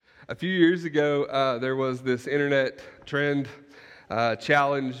A few years ago, there was this internet trend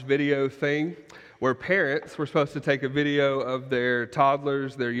challenge video thing where parents were supposed to take a video of their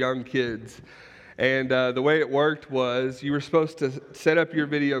toddlers, their young kids. And the way it worked was you were supposed to set up your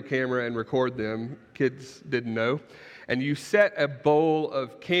video camera and record them. Kids didn't know. And you set a bowl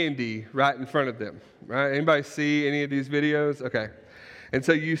of candy right in front of them. Right? Anybody see any of these videos? Okay. And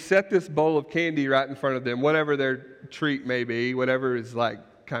so you set this bowl of candy right in front of them, whatever their treat may be, whatever is like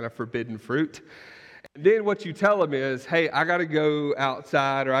kind of forbidden fruit. And then what you tell them is, hey, I got to go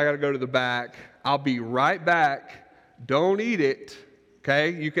outside or I got to go to the back. I'll be right back. Don't eat it, okay?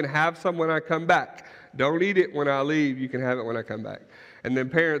 You can have some when I come back. Don't eat it when I leave. You can have it when I come back. And then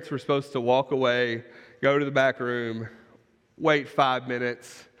parents were supposed to walk away, go to the back room, wait 5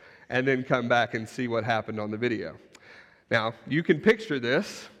 minutes, and then come back and see what happened on the video. Now, you can picture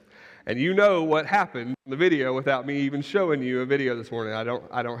this, and you know what happened in the video without me even showing you a video this morning. I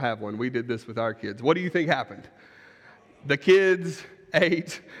don't have one. We did this with our kids. What do you think happened? The kids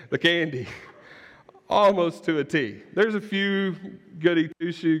ate the candy almost to a T. There's a few goody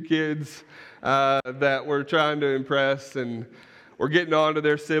two-shoe kids that we're trying to impress, and we're getting on to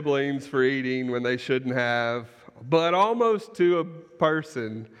their siblings for eating when they shouldn't have. But almost to a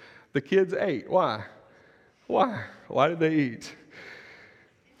person, the kids ate. Why? Why did they eat?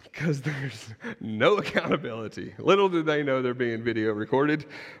 Because there's no accountability. Little did they know they're being video recorded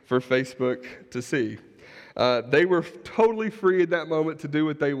for Facebook to see. They were totally free at that moment to do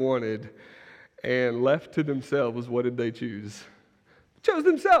what they wanted, and left to themselves, what did they choose? Chose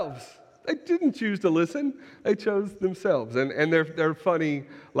themselves. They didn't choose to listen. They chose themselves. And they're funny,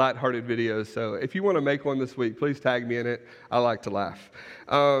 lighthearted videos. So if you want to make one this week, please tag me in it. I like to laugh.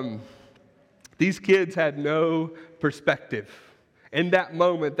 These kids had no perspective. In that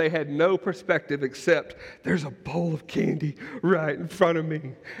moment, they had no perspective except there's a bowl of candy right in front of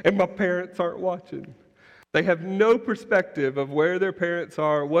me, and my parents aren't watching. They have no perspective of where their parents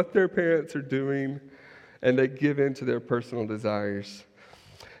are, what their parents are doing, and they give in to their personal desires.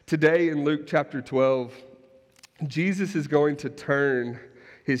 Today in Luke chapter 12, Jesus is going to turn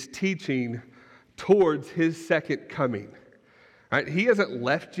his teaching towards his second coming. Right? He hasn't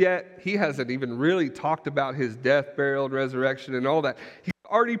left yet. He hasn't even really talked about his death, burial, and resurrection and all that. He's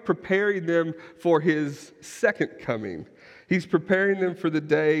already preparing them for his second coming. He's preparing them for the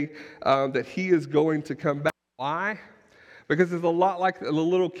day that he is going to come back. Why? Because it's a lot like the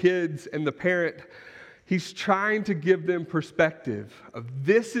little kids and the parent. He's trying to give them perspective of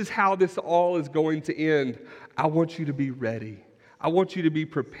this is how this all is going to end. I want you to be ready. I want you to be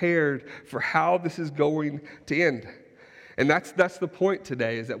prepared for how this is going to end. And that's the point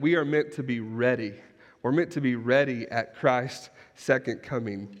today, is that we are meant to be ready. We're meant to be ready at Christ's second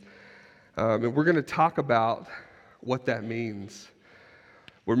coming. And we're going to talk about what that means.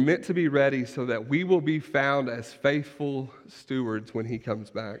 We're meant to be ready so that we will be found as faithful stewards when he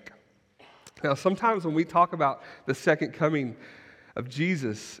comes back. Now, sometimes when we talk about the second coming of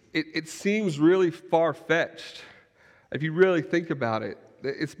Jesus, it seems really far-fetched. If you really think about it,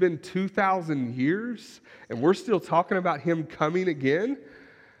 it's been 2,000 years, and we're still talking about him coming again.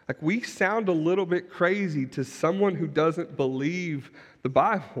 Like, we sound a little bit crazy to someone who doesn't believe the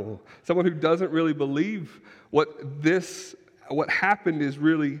Bible, someone who doesn't really believe what happened is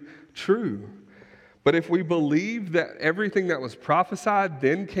really true. But if we believe that everything that was prophesied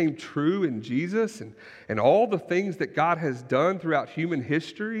then came true in Jesus and all the things that God has done throughout human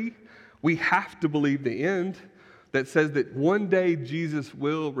history, we have to believe the end that says that one day Jesus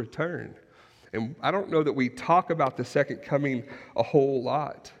will return. And I don't know that we talk about the second coming a whole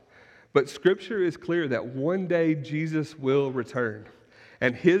lot, but Scripture is clear that one day Jesus will return,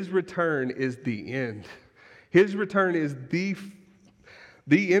 and his return is the end. His return is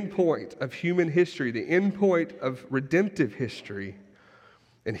the end point of human history, the end point of redemptive history,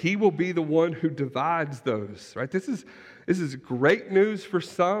 and he will be the one who divides those. Right? This is great news for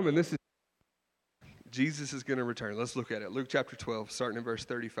some, and this is Jesus is going to return. Let's look at it. Luke chapter 12, starting in verse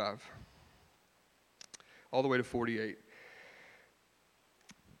 35, all the way to 48.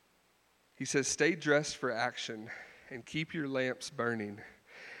 He says, "Stay dressed for action and keep your lamps burning,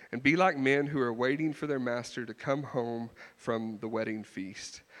 and be like men who are waiting for their master to come home from the wedding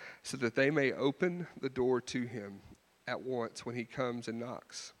feast, so that they may open the door to him at once when he comes and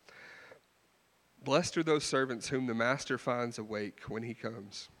knocks. Blessed are those servants whom the master finds awake when he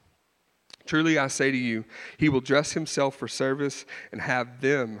comes. Truly I say to you, he will dress himself for service and have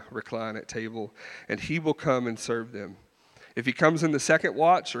them recline at table, and he will come and serve them. If he comes in the second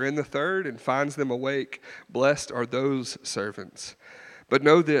watch or in the third and finds them awake, blessed are those servants. But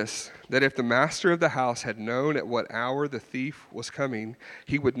know this, that if the master of the house had known at what hour the thief was coming,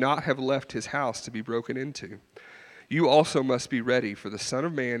 he would not have left his house to be broken into. You also must be ready, for the Son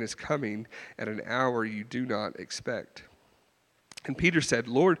of Man is coming at an hour you do not expect." And Peter said,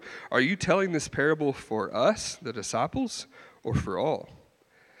 "Lord, are you telling this parable for us, the disciples, or for all?"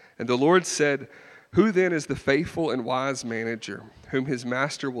 And the Lord said, "Who then is the faithful and wise manager, whom his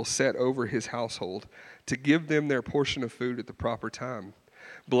master will set over his household, to give them their portion of food at the proper time?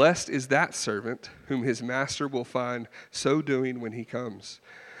 Blessed is that servant whom his master will find so doing when he comes.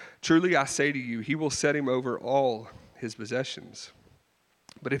 Truly I say to you, he will set him over all his possessions.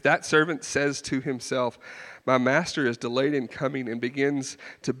 But if that servant says to himself, 'My master is delayed in coming,' and begins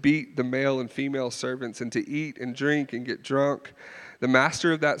to beat the male and female servants, and to eat and drink and get drunk, the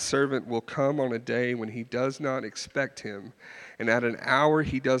master of that servant will come on a day when he does not expect him, and at an hour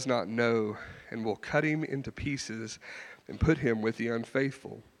he does not know, and will cut him into pieces and put him with the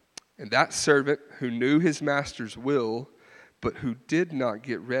unfaithful. And that servant who knew his master's will, but who did not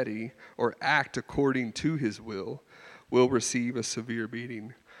get ready or act according to his will receive a severe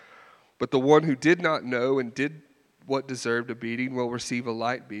beating. But the one who did not know and did what deserved a beating will receive a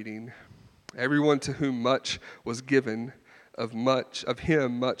light beating. Everyone to whom much was given, of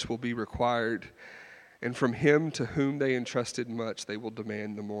him much will be required, and from him to whom they entrusted much, they will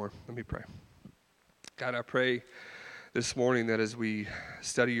demand the more." Let me pray. God, I pray this morning that as we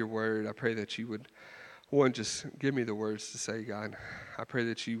study your word, I pray that you would, one, just give me the words to say, God. I pray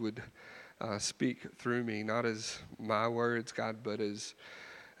that you would speak through me, not as my words, God, but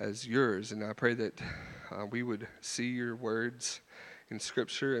as yours. And I pray that we would see your words in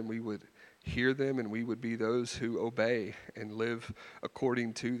Scripture, and we would hear them, and we would be those who obey and live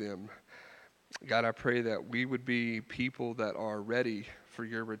according to them. God, I pray that we would be people that are ready for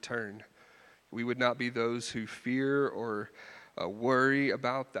your return. We would not be those who fear or worry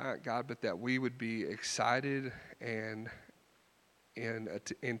about that, God, but that we would be excited and in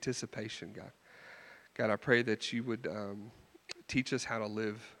anticipation, God. God, I pray that you would teach us how to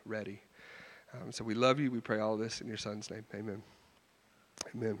live ready. So we love you. We pray all this in your Son's name. Amen.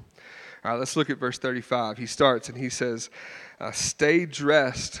 Amen. All right, let's look at verse 35. He starts and he says, "Stay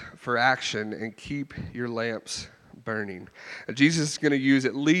dressed for action and keep your lamps burning." And Jesus is going to use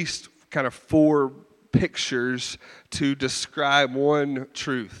at least kind of 4 pictures to describe one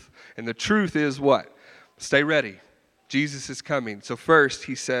truth. And the truth is what? Stay ready. Jesus is coming. So first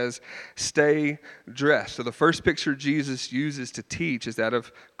he says, stay dressed. So the first picture Jesus uses to teach is that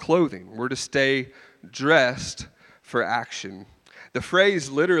of clothing. We're to stay dressed for action. The phrase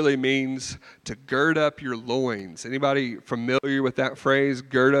literally means to gird up your loins. Anybody familiar with that phrase,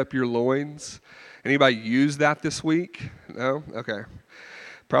 gird up your loins? Anybody use that this week? No? Okay.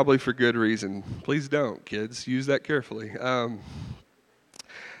 Probably for good reason. Please don't, kids. Use that carefully.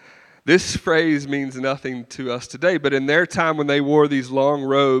 This phrase means nothing to us today, but in their time when they wore these long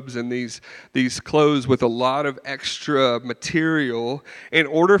robes and these clothes with a lot of extra material, in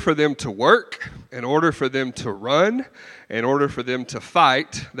order for them to work, in order for them to run, in order for them to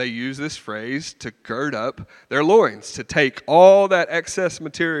fight, they use this phrase to gird up their loins, to take all that excess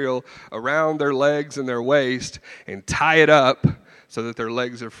material around their legs and their waist and tie it up so that their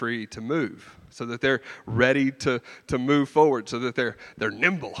legs are free to move, so that they're ready to move forward, so that they're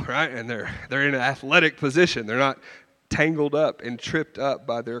nimble, right? And they're in an athletic position. They're not tangled up and tripped up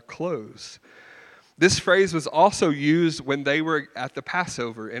by their clothes. This phrase was also used when they were at the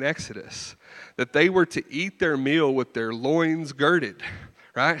Passover in Exodus, that they were to eat their meal with their loins girded,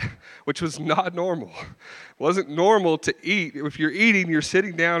 right? Which was not normal. It wasn't normal to eat. If you're eating, you're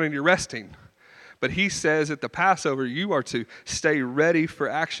sitting down and you're resting. But he says at the Passover, you are to stay ready for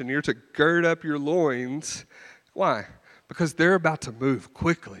action. You're to gird up your loins. Why? Because they're about to move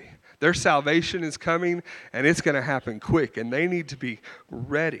quickly. Their salvation is coming, and it's going to happen quick, and they need to be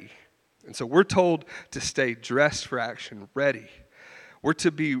ready. And so we're told to stay dressed for action, ready. We're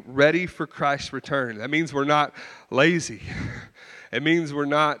to be ready for Christ's return. That means we're not lazy. It means we're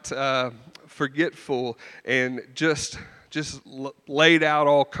not forgetful and just laid out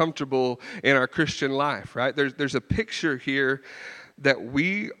all comfortable in our Christian life, right? There's a picture here that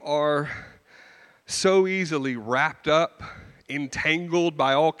we are so easily wrapped up, entangled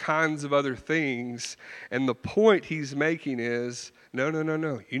by all kinds of other things, and the point he's making is, no.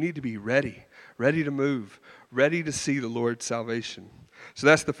 You need to be ready to move, ready to see the Lord's salvation. So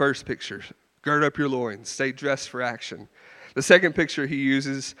that's the first picture. Gird up your loins, stay dressed for action. The second picture he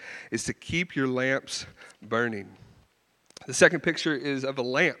uses is to keep your lamps burning. The second picture is of a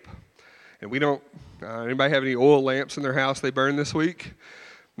lamp. And we don't, anybody have any oil lamps in their house they burn this week?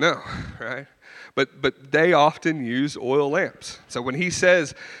 No, right? But they often use oil lamps. So when he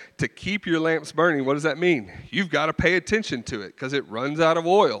says to keep your lamps burning, what does that mean? You've got to pay attention to it because it runs out of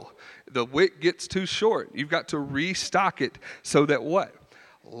oil. The wick gets too short. You've got to restock it so that what?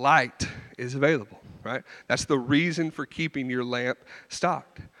 Light is available, right? That's the reason for keeping your lamp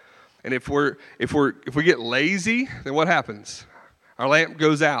stocked. And if we get lazy, then what happens? Our lamp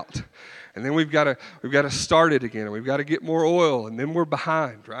goes out. And then we've got to start it again, and we've got to get more oil, and then we're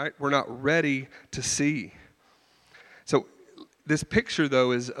behind, right? We're not ready to see. So this picture,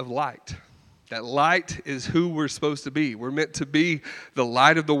 though, is of light. That light is who we're supposed to be. We're meant to be the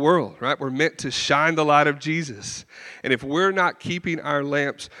light of the world, right? We're meant to shine the light of Jesus. And if we're not keeping our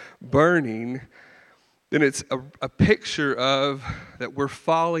lamps burning, then it's a picture of that we're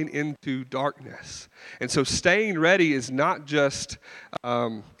falling into darkness. And so staying ready is not just...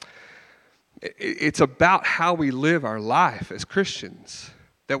 it's about how we live our life as Christians,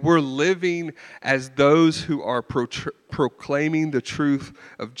 that we're living as those who are proclaiming the truth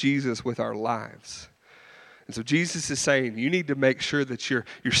of Jesus with our lives. And so Jesus is saying you need to make sure that you're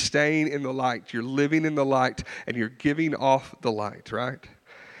staying in the light, you're living in the light, and you're giving off the light, right?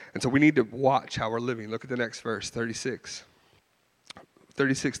 And so we need to watch how we're living. Look at the next verse, 36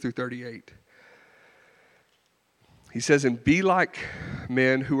 through 38. He says, and be like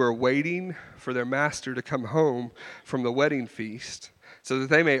men who are waiting for their master to come home from the wedding feast, so that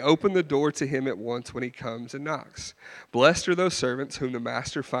they may open the door to him at once when he comes and knocks. Blessed are those servants whom the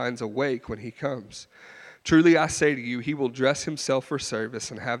master finds awake when he comes. Truly I say to you, he will dress himself for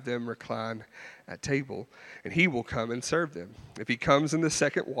service and have them recline at table, and he will come and serve them. If he comes in the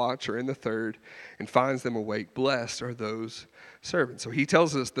second watch or in the third and finds them awake, blessed are those servants. So he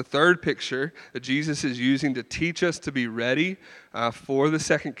tells us the third picture that Jesus is using to teach us to be ready for the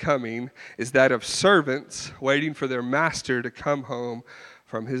second coming is that of servants waiting for their master to come home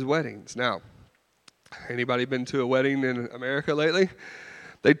from his weddings. Now, anybody been to a wedding in America lately?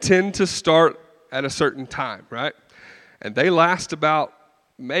 They tend to start at a certain time, right? And they last about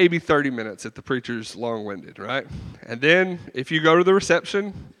maybe 30 minutes if the preacher's long-winded, right? And then if you go to the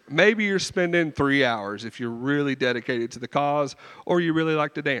reception, maybe you're spending 3 hours if you're really dedicated to the cause or you really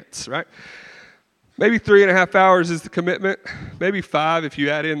like to dance, right? Maybe 3.5 hours is the commitment. Maybe 5 if you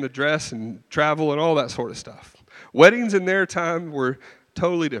add in the dress and travel and all that sort of stuff. Weddings in their time were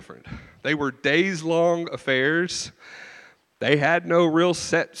totally different. They were days-long affairs. They had no real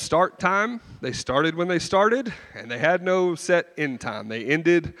set start time. They started when they started, and they had no set end time. They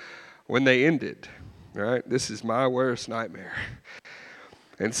ended when they ended, right? This is my worst nightmare.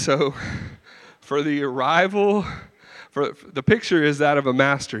 And so for the arrival, for the picture is that of a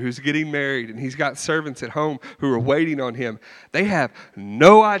master who's getting married, and he's got servants at home who are waiting on him. They have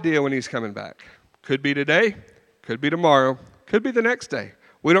no idea when he's coming back. Could be today, could be tomorrow, could be the next day.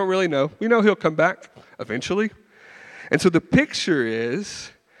 We don't really know. We know he'll come back eventually. And so the picture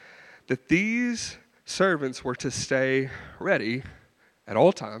is that these servants were to stay ready at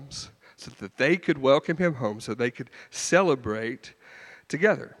all times so that they could welcome him home, so they could celebrate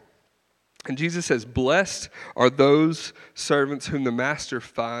together. And Jesus says, blessed are those servants whom the master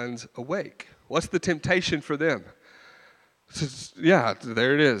finds awake. What's the temptation for them? Yeah,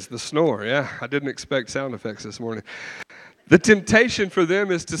 there it is, the snore. Yeah, I didn't expect sound effects this morning. The temptation for them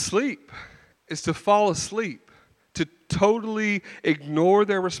is to sleep, is to fall asleep, to totally ignore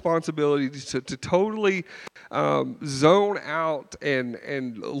their responsibilities, to totally zone out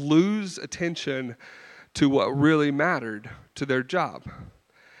and lose attention to what really mattered to their job.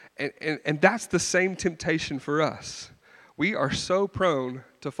 And that's the same temptation for us. We are so prone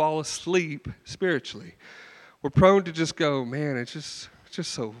to fall asleep spiritually. We're prone to just go, man, it's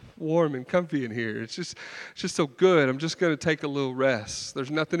just so warm and comfy in here. It's just so good. I'm just going to take a little rest. There's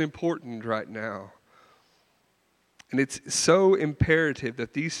nothing important right now. And it's so imperative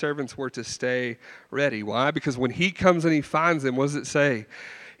that these servants were to stay ready. Why? Because when he comes and he finds them, what does it say?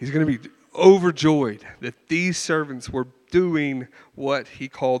 He's going to be overjoyed that these servants were doing what he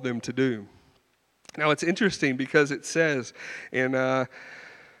called them to do. Now, it's interesting because it says in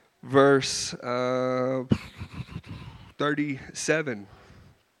verse 37,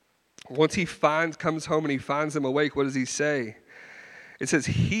 once he comes home and he finds them awake, what does he say? It says,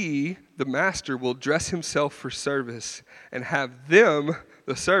 he, the master, will dress himself for service and have them,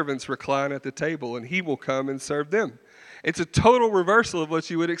 the servants, recline at the table, and he will come and serve them. It's a total reversal of what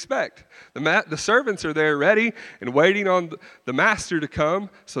you would expect. The servants are there ready and waiting on the master to come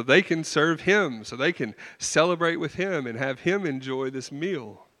so they can serve him, so they can celebrate with him and have him enjoy this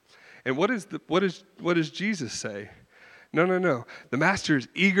meal. And what does Jesus say? No. The master is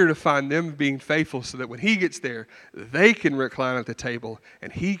eager to find them being faithful so that when he gets there, they can recline at the table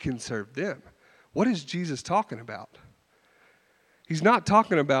and he can serve them. What is Jesus talking about? He's not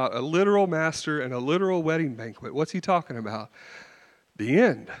talking about a literal master and a literal wedding banquet. What's he talking about? The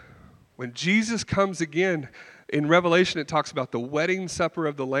end. When Jesus comes again, in Revelation it talks about the wedding supper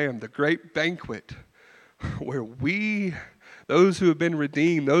of the Lamb, the great banquet, where those who have been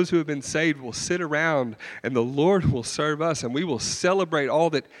redeemed, those who have been saved, will sit around and the Lord will serve us and we will celebrate all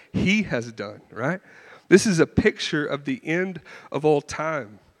that he has done, right? This is a picture of the end of all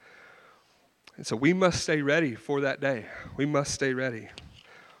time. And so we must stay ready for that day. We must stay ready.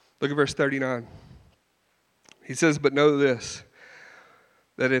 Look at verse 39. He says, "But know this,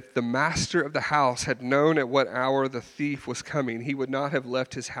 that if the master of the house had known at what hour the thief was coming, he would not have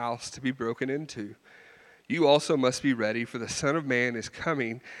left his house to be broken into. You also must be ready, for the Son of Man is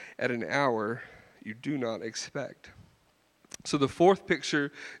coming at an hour you do not expect." So the fourth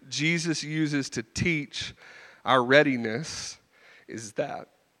picture Jesus uses to teach our readiness is that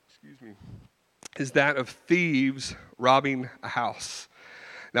of thieves robbing a house.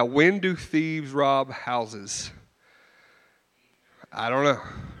 Now, when do thieves rob houses? I don't know,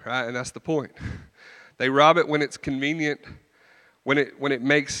 right? And that's the point. They rob it when it's convenient, when it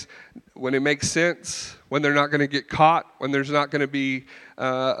makes sense, when they're not going to get caught, when there's not going to be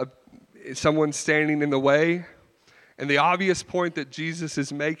someone standing in the way. And the obvious point that Jesus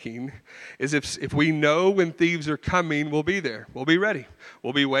is making is if we know when thieves are coming, we'll be there. We'll be ready.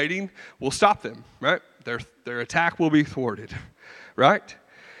 We'll be waiting. We'll stop them, right? Their attack will be thwarted, right?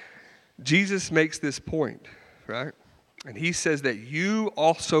 Jesus makes this point, right? And he says that you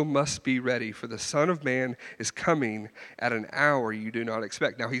also must be ready, for the Son of Man is coming at an hour you do not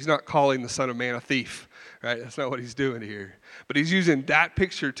expect. Now, he's not calling the Son of Man a thief, right? That's not what he's doing here. But he's using that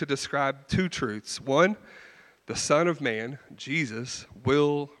picture to describe two truths. One, the Son of Man, Jesus,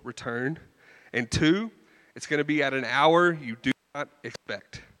 will return. And two, it's going to be at an hour you do not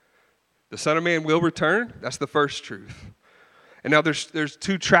expect. The Son of Man will return. That's the first truth. And now there's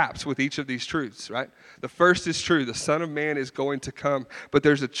two traps with each of these truths, right? The first is true. The Son of Man is going to come. But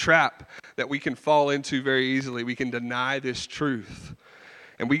there's a trap that we can fall into very easily. We can deny this truth.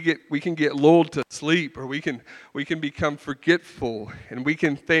 And we can get lulled to sleep, or we can become forgetful, and we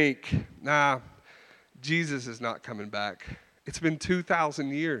can think, Jesus is not coming back. It's been 2,000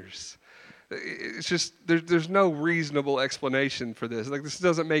 years. It's just, there's no reasonable explanation for this. Like, this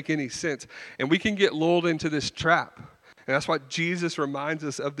doesn't make any sense. And we can get lulled into this trap. And that's why Jesus reminds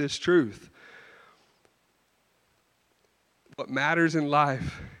us of this truth. What matters in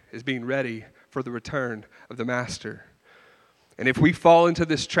life is being ready for the return of the Master. And if we fall into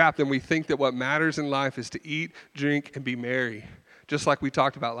this trap, then we think that what matters in life is to eat, drink, and be merry, just like we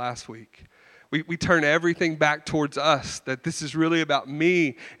talked about last week. We turn everything back towards us, that this is really about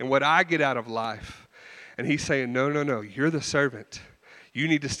me and what I get out of life. And he's saying, no, you're the servant. You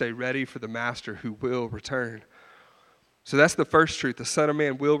need to stay ready for the Master who will return. So that's the first truth. The Son of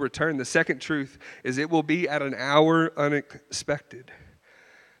Man will return. The second truth is it will be at an hour unexpected.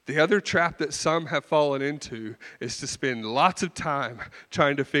 The other trap that some have fallen into is to spend lots of time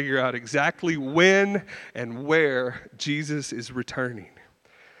trying to figure out exactly when and where Jesus is returning.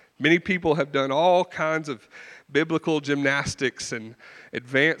 Many people have done all kinds of biblical gymnastics and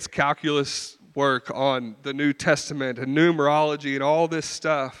advanced calculus work on the New Testament and numerology and all this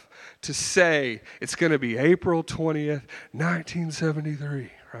stuff to say it's going to be April 20th, 1973,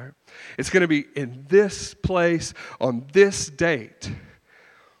 right? It's going to be in this place on this date.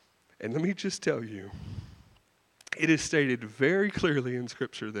 And let me just tell you, it is stated very clearly in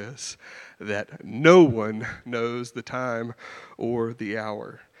Scripture that no one knows the time or the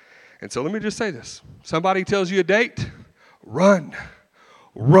hour. And so let me just say this. Somebody tells you a date, run.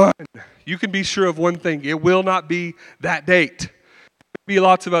 You can be sure of one thing. It will not be that date. Be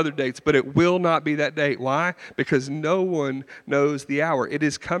lots of other dates, but it will not be that date. Why? Because no one knows the hour. It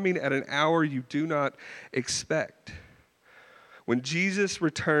is coming at an hour you do not expect. When Jesus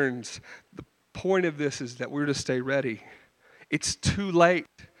returns, the point of this is that we're to stay ready. It's too late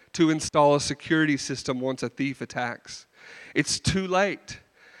to install a security system once a thief attacks. It's too late.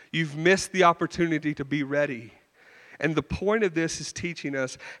 You've missed the opportunity to be ready. And the point of this is teaching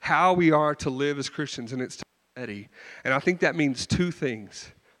us how we are to live as Christians, and it's to be ready. And I think that means two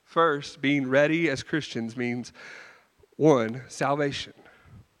things. First, being ready as Christians means, one, salvation,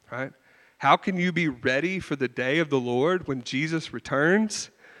 right? How can you be ready for the day of the Lord when Jesus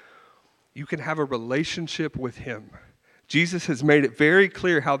returns? You can have a relationship with him. Jesus has made it very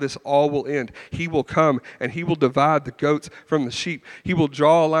clear how this all will end. He will come and he will divide the goats from the sheep. He will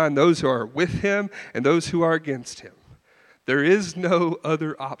draw a line, those who are with him and those who are against him. There is no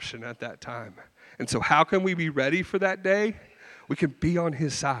other option at that time. And so how can we be ready for that day? We can be on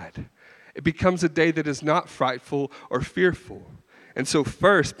his side. It becomes a day that is not frightful or fearful. And so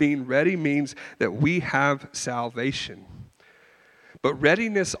first, being ready means that we have salvation. But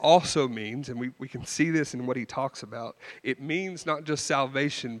readiness also means, and we can see this in what he talks about, it means not just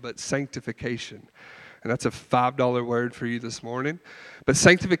salvation, but sanctification. And that's a $5 word for you this morning. But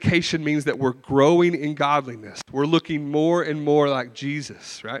sanctification means that we're growing in godliness. We're looking more and more like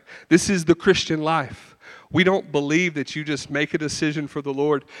Jesus, right? This is the Christian life. We don't believe that you just make a decision for the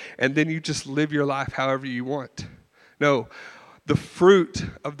Lord and then you just live your life however you want. No, the fruit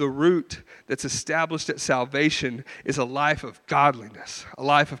of the root that's established at salvation is a life of godliness, a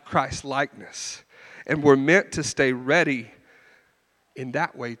life of Christ-likeness. And we're meant to stay ready in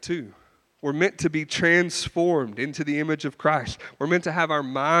that way too. We're meant to be transformed into the image of Christ. We're meant to have our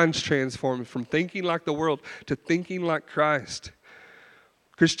minds transformed from thinking like the world to thinking like Christ.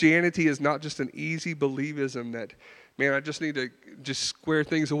 Christianity is not just an easy believism that, man, I just need to just square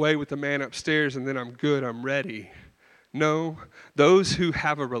things away with the man upstairs and then I'm good, I'm ready. No, those who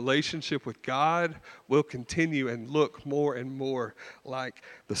have a relationship with God will continue and look more and more like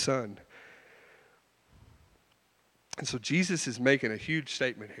the Son. And so Jesus is making a huge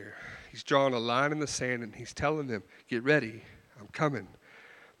statement here. He's drawing a line in the sand and he's telling them, get ready, I'm coming.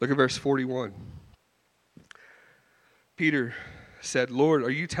 Look at verse 41. Peter said, Lord,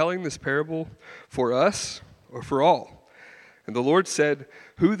 are you telling this parable for us or for all? And the Lord said,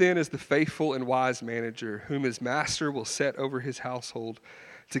 who then is the faithful and wise manager whom his master will set over his household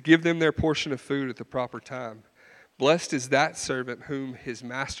to give them their portion of food at the proper time? Blessed is that servant whom his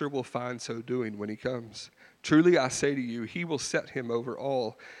master will find so doing when he comes. Truly I say to you, he will set him over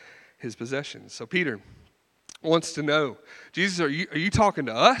all his possessions. So Peter wants to know, Jesus, are you talking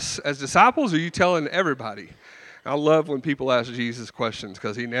to us as disciples or are you telling everybody? I love when people ask Jesus questions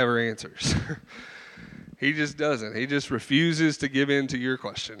because he never answers. He just doesn't. He just refuses to give in to your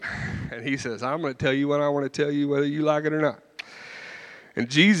question. And he says, I'm going to tell you what I want to tell you, whether you like it or not. And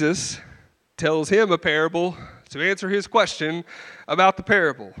Jesus tells him a parable to answer his question about the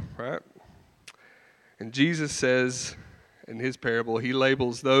parable, right? And Jesus says in his parable, he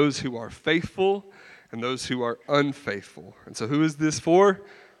labels those who are faithful and those who are unfaithful. And so who is this for?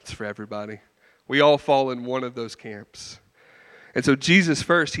 It's for everybody. We all fall in one of those camps. And so Jesus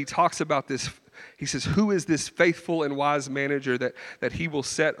first, he talks about this. He says, who is this faithful and wise manager that he will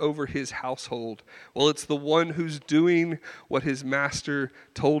set over his household? Well, it's the one who's doing what his master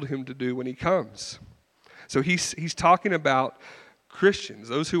told him to do when he comes. So he's talking about Christians,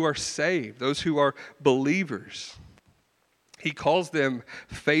 those who are saved, those who are believers. He calls them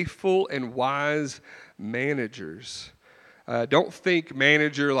faithful and wise managers. Don't think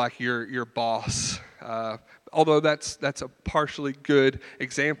manager like your boss, although that's a partially good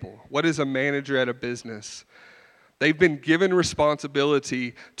example. What is a manager at a business? They've been given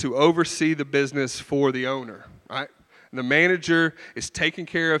responsibility to oversee the business for the owner, right? And the manager is taking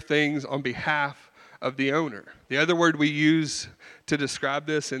care of things on behalf of the owner. The other word we use to describe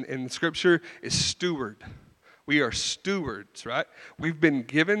this in Scripture is steward. We are stewards, right? We've been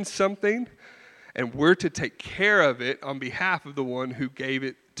given something, and we're to take care of it on behalf of the one who gave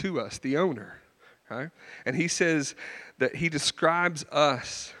it to us, the owner. Right? And he says that he describes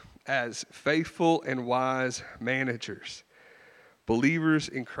us as faithful and wise managers, believers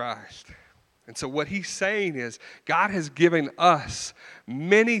in Christ. And so what he's saying is God has given us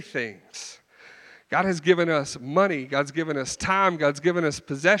many things. God has given us money. God's given us time. God's given us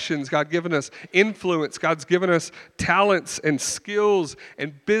possessions. God's given us influence. God's given us talents and skills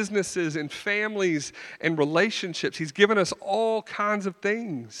and businesses and families and relationships. He's given us all kinds of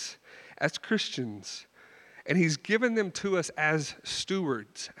things as Christians. And he's given them to us as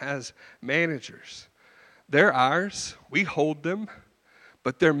stewards, as managers. They're ours. We hold them.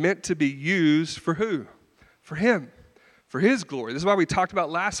 But they're meant to be used for who? For him. For his glory. This is why we talked about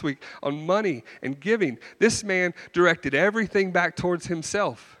last week on money and giving. This man directed everything back towards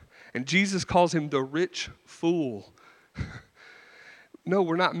himself. And Jesus calls him the rich fool. No,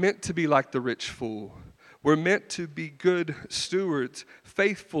 we're not meant to be like the rich fool. We're meant to be good stewards,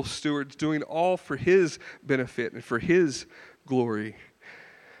 faithful stewards, doing all for his benefit and for his glory.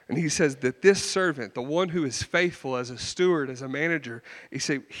 And he says that this servant, the one who is faithful as a steward, as a manager,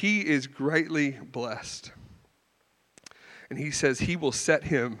 he is greatly blessed. And he says he will set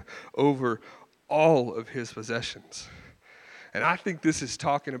him over all of his possessions. And I think this is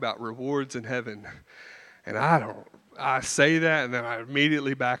talking about rewards in heaven. And I say that and then I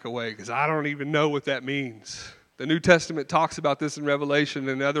immediately back away because I don't even know what that means. The New Testament talks about this in Revelation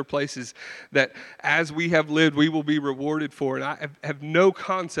and other places that as we have lived, we will be rewarded for. And I have no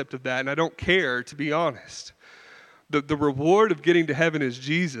concept of that, and I don't care, to be honest. The reward of getting to heaven is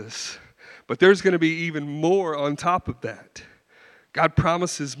Jesus. But there's going to be even more on top of that. God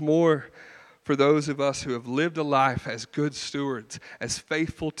promises more for those of us who have lived a life as good stewards, as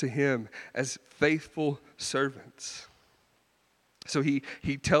faithful to Him, as faithful servants. So he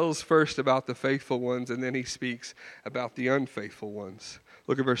tells first about the faithful ones, and then he speaks about the unfaithful ones.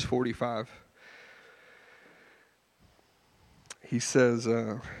 Look at verse 45. He says,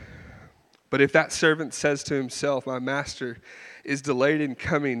 but if that servant says to himself, my master is delayed in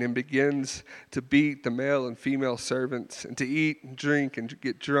coming, and begins to beat the male and female servants, and to eat and drink and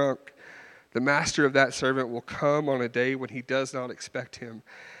get drunk, the master of that servant will come on a day when he does not expect him,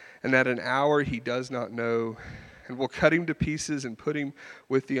 and at an hour he does not know, and will cut him to pieces and put him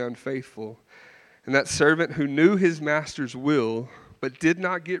with the unfaithful. And that servant who knew his master's will, but did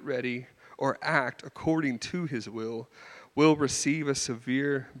not get ready or act according to his will receive a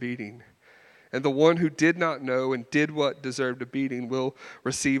severe beating. And the one who did not know and did what deserved a beating will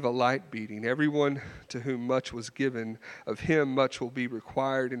receive a light beating. Everyone to whom much was given, of him much will be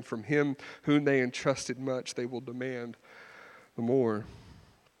required, and from him whom they entrusted much, they will demand the more.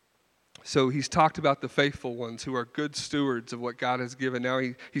 So he's talked about the faithful ones who are good stewards of what God has given. Now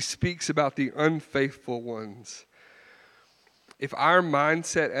he speaks about the unfaithful ones. If our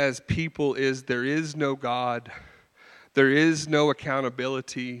mindset as people is there is no God, there is no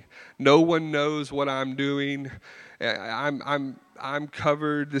accountability, no one knows what I'm doing, I'm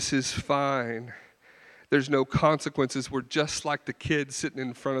covered, this is fine, there's no consequences, we're just like the kid sitting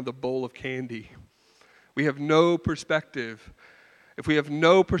in front of the bowl of candy. We have no perspective. If we have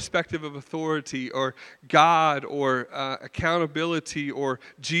no perspective of authority or God or accountability or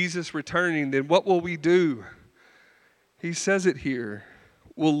Jesus returning, then what will we do? He says it here.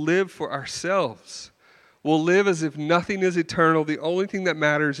 We'll live for ourselves. We'll live as if nothing is eternal. The only thing that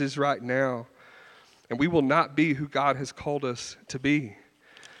matters is right now. And we will not be who God has called us to be.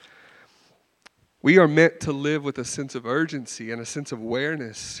 We are meant to live with a sense of urgency and a sense of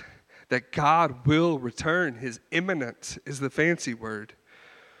awareness that God will return. His imminence is the fancy word.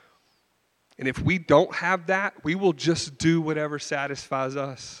 And if we don't have that, we will just do whatever satisfies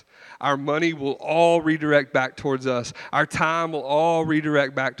us. Our money will all redirect back towards us. Our time will all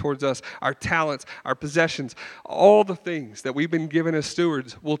redirect back towards us. Our talents, our possessions, all the things that we've been given as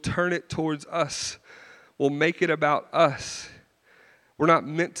stewards, will turn it towards us. We'll make it about us. We're not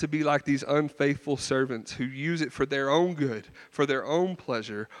meant to be like these unfaithful servants who use it for their own good, for their own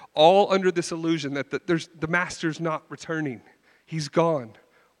pleasure, all under this illusion that the master's not returning. He's gone.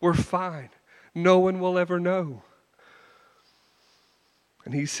 We're fine. No one will ever know.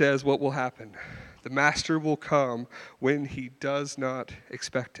 And he says what will happen. The master will come when he does not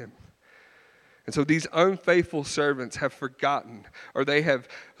expect him. And so these unfaithful servants have forgotten, or they have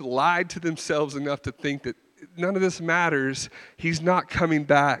lied to themselves enough to think that none of this matters. He's not coming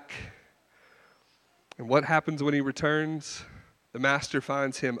back. And what happens when he returns? The master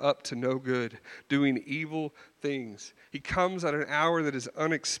finds him up to no good, doing evil things. He comes at an hour that is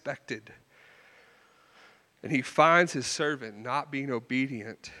unexpected. And he finds his servant not being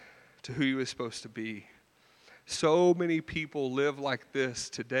obedient to who he was supposed to be. So many people live like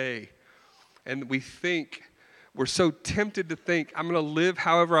this today. And we're so tempted to think, I'm going to live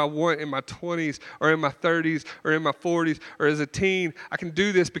however I want in my 20s or in my 30s or in my 40s or as a teen. I can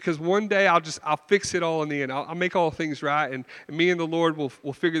do this because one day I'll fix it all in the end. I'll make all things right, and me and the Lord will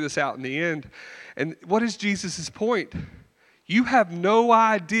figure this out in the end. And what is Jesus' point? You have no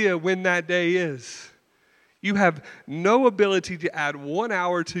idea when that day is. You have no ability to add 1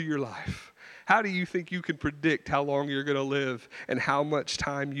 hour to your life. How do you think you can predict how long you're going to live and how much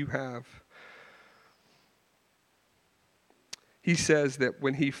time you have? He says that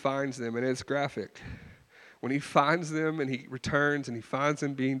when he finds them, and it's graphic, when he finds them and he returns and he finds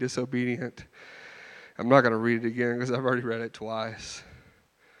them being disobedient, I'm not going to read it again because I've already read it twice.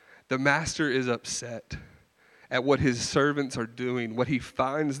 The master is upset at what his servants are doing, what he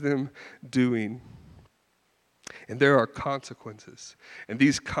finds them doing. And there are consequences. And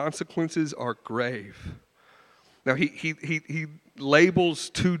these consequences are grave. Now, he labels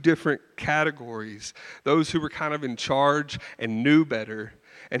two different categories. Those who were kind of in charge and knew better.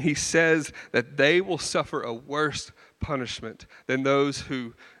 And he says that they will suffer a worse punishment than those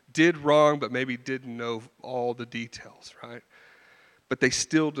who did wrong but maybe didn't know all the details, right? But they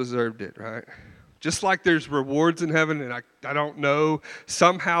still deserved it, right? Just like there's rewards in heaven and I don't know,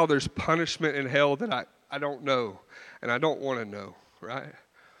 somehow there's punishment in hell that I don't know, and I don't want to know, right?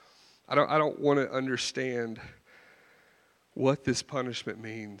 I don't want to understand what this punishment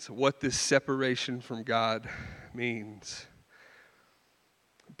means, what this separation from God means.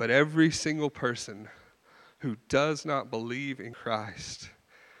 But every single person who does not believe in Christ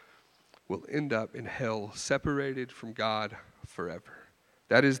will end up in hell, separated from God forever.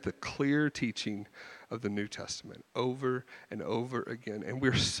 That is the clear teaching of the New Testament over and over again. And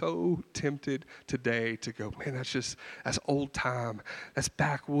we're so tempted today to go, man, that's old time. That's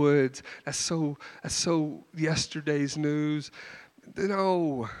backwoods. That's so yesterday's news.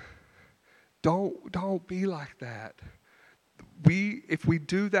 No, don't be like that. If we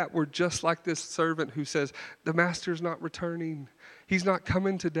do that, we're just like this servant who says, the master's not returning. He's not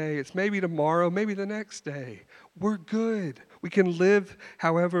coming today. It's maybe tomorrow, maybe the next day. We're good. We can live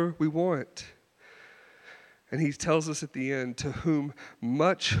however we want. And he tells us at the end, to whom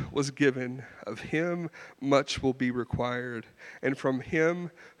much was given, of him much will be required. And from him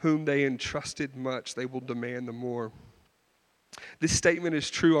whom they entrusted much, they will demand the more. This statement is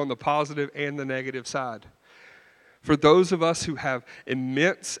true on the positive and the negative side. For those of us who have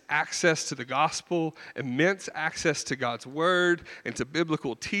immense access to the gospel, immense access to God's word, and to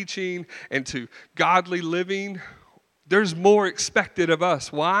biblical teaching, and to godly living, there's more expected of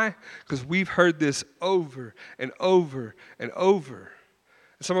us. Why? Because we've heard this over and over and over.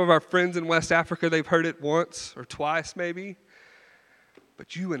 Some of our friends in West Africa, they've heard it once or twice maybe.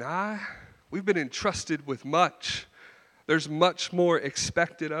 But you and I, we've been entrusted with much. There's much more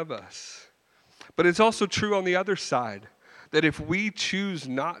expected of us. But it's also true on the other side, that if we choose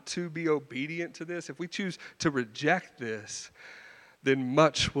not to be obedient to this, if we choose to reject this, then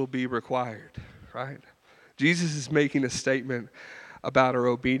much will be required, right? Jesus is making a statement about our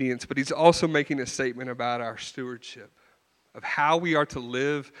obedience, but he's also making a statement about our stewardship, of how we are to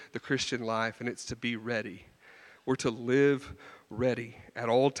live the Christian life, and it's to be ready. We're to live ready at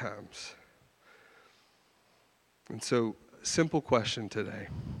all times. And so, simple question today.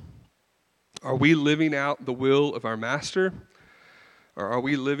 Are we living out the will of our master, or are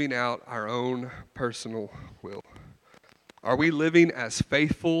we living out our own personal will? Are we living as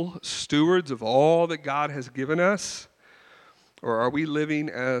faithful stewards of all that God has given us, or are we living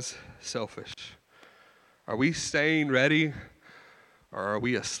as selfish? Are we staying ready, or are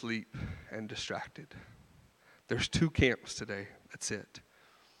we asleep and distracted? There's two camps today. That's it.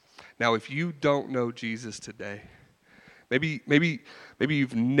 Now, if you don't know Jesus today, Maybe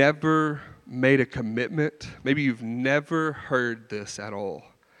you've never made a commitment. Maybe you've never heard this at all.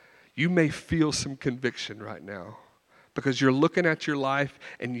 You may feel some conviction right now because you're looking at your life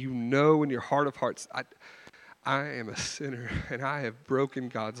and you know in your heart of hearts, I am a sinner and I have broken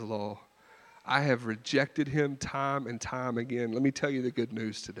God's law. I have rejected him time and time again. Let me tell you the good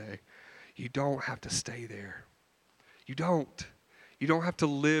news today. You don't have to stay there. You don't. You don't have to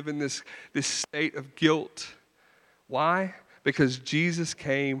live in this state of guilt. Why? Because Jesus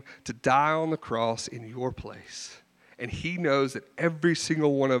came to die on the cross in your place. And he knows that every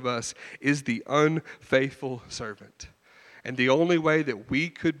single one of us is the unfaithful servant. And the only way that we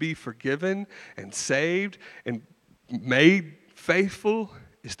could be forgiven and saved and made faithful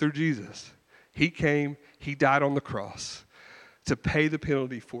is through Jesus. He came, he died on the cross to pay the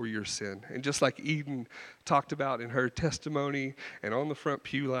penalty for your sin. And just like Eden talked about in her testimony and on the front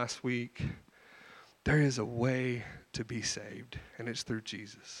pew last week, there is a way to be saved, and it's through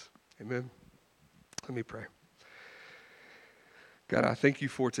Jesus. Amen? Let me pray. God, I thank you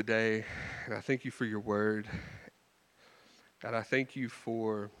for today, and I thank you for your word. God, I thank you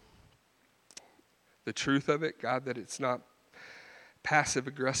for the truth of it, God, that it's not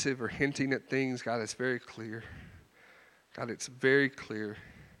passive-aggressive or hinting at things. God, it's very clear. God, it's very clear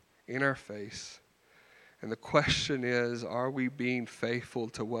in our face. And the question is, are we being faithful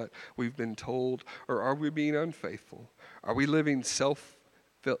to what we've been told, or are we being unfaithful? Are we living selfishly?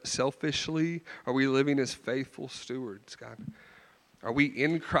 Are we living as faithful stewards, God? Are we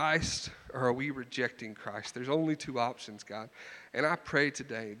in Christ, or are we rejecting Christ? There's only two options, God. And I pray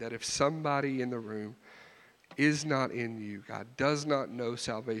today that if somebody in the room is not in you, God, does not know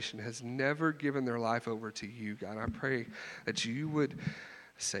salvation, has never given their life over to you, God, I pray that you would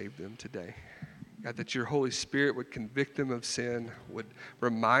save them today. God, that your Holy Spirit would convict them of sin, would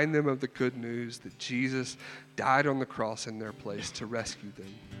remind them of the good news that Jesus died on the cross in their place to rescue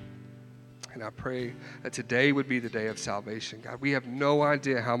them. And I pray that today would be the day of salvation. God, we have no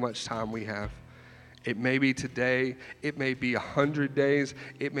idea how much time we have. It may be today, it may be 100 days,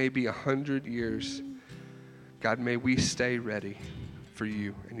 it may be 100 years. God, may we stay ready for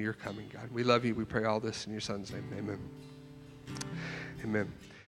you and your coming, God. We love you. We pray all this in your Son's name. Amen. Amen.